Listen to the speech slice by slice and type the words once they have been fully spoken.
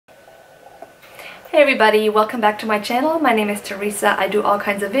Hey everybody, welcome back to my channel. My name is Teresa. I do all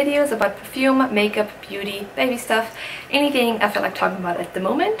kinds of videos about perfume, makeup, beauty, baby stuff, anything I feel like talking about at the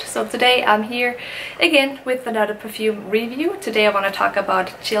moment. So today I'm here again with another perfume review. Today I want to talk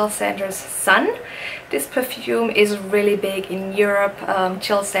about Jil Sander Sun. This perfume is really big in Europe.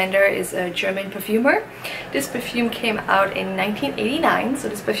 Jil Sander is a German perfumer. This perfume came out in 1989, so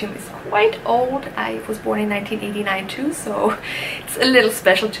this perfume is quite old. I was born in 1989 too, so it's a little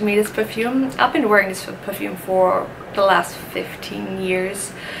special to me, this perfume. I've been wearing this perfume for the last 15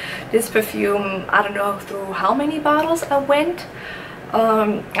 years. This perfume, I don't know through how many bottles I went.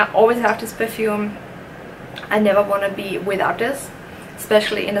 I always have this perfume. I never want to be without this,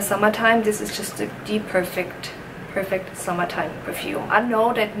 especially in the summertime. This is just the perfect summertime perfume. I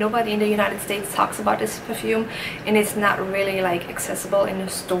know that nobody in the United States talks about this perfume and it's not really like accessible in the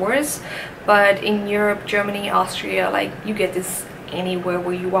stores, but in Europe, Germany, Austria, like you get this anywhere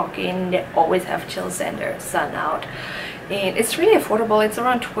where you walk in. They always have Jil Sander Sun out, and it's really affordable. It's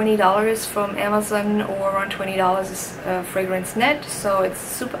around $20 from Amazon or around $20 fragrance net, so it's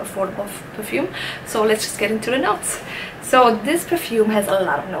super affordable perfume. So let's just get into the notes. So this perfume has a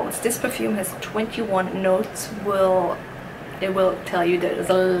lot of notes. This perfume has 21 notes. It will tell you that there's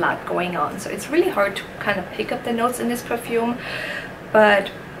a lot going on, so it's really hard to kind of pick up the notes in this perfume,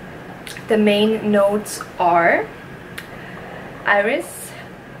 but the main notes are iris,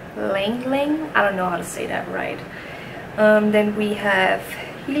 lang, I don't know how to say that right. Then we have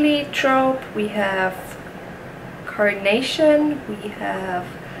heliotrope, we have carnation, we have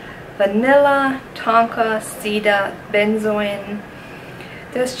vanilla, tonka, cedar, benzoin.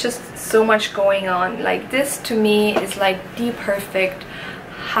 There's just so much going on. Like this to me is like the perfect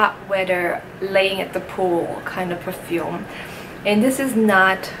hot weather laying at the pool kind of perfume. And this is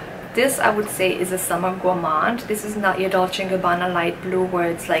not, this I would say is a summer gourmand. This is not your Dolce & Gabbana light blue where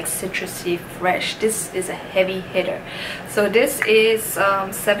it's like citrusy fresh. This is a heavy hitter. So this is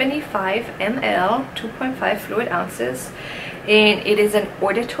 75 ml, 2.5 fluid ounces, and it is an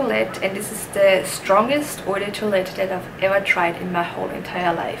eau de toilette, and this is the strongest eau de toilette that I've ever tried in my whole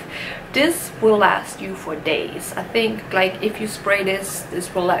entire life. This will last you for days. I think like if you spray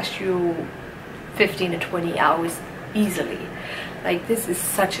this will last you 15 to 20 hours easily. Like this is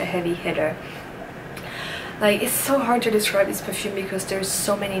such a heavy hitter. Like it's so hard to describe this perfume because there's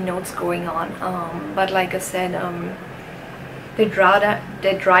so many notes going on. But like I said, the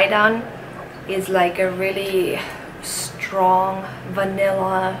dry down is like a really strong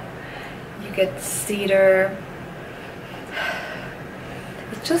vanilla. You get cedar.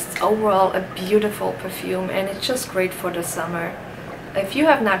 It's just overall a beautiful perfume, and it's just great for the summer. If you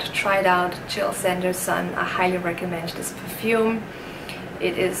have not tried out Jil Sander Sun, I highly recommend this perfume.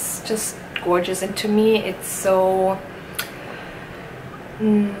 It is just gorgeous, and to me it's so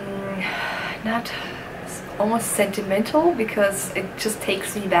not almost sentimental, because it just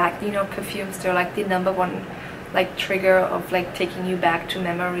takes me back. You know, perfumes, they're like the #1 like trigger of like taking you back to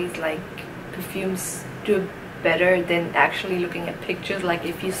memories. Like perfumes do better than actually looking at pictures. Like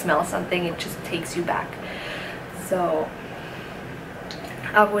if you smell something, it just takes you back. So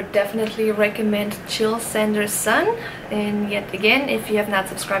I would definitely recommend Jil Sander Sun. And yet again, if you have not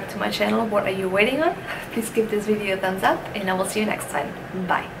subscribed to my channel, what are you waiting on? Please give this video a thumbs up, and I will see you next time.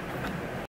 Bye.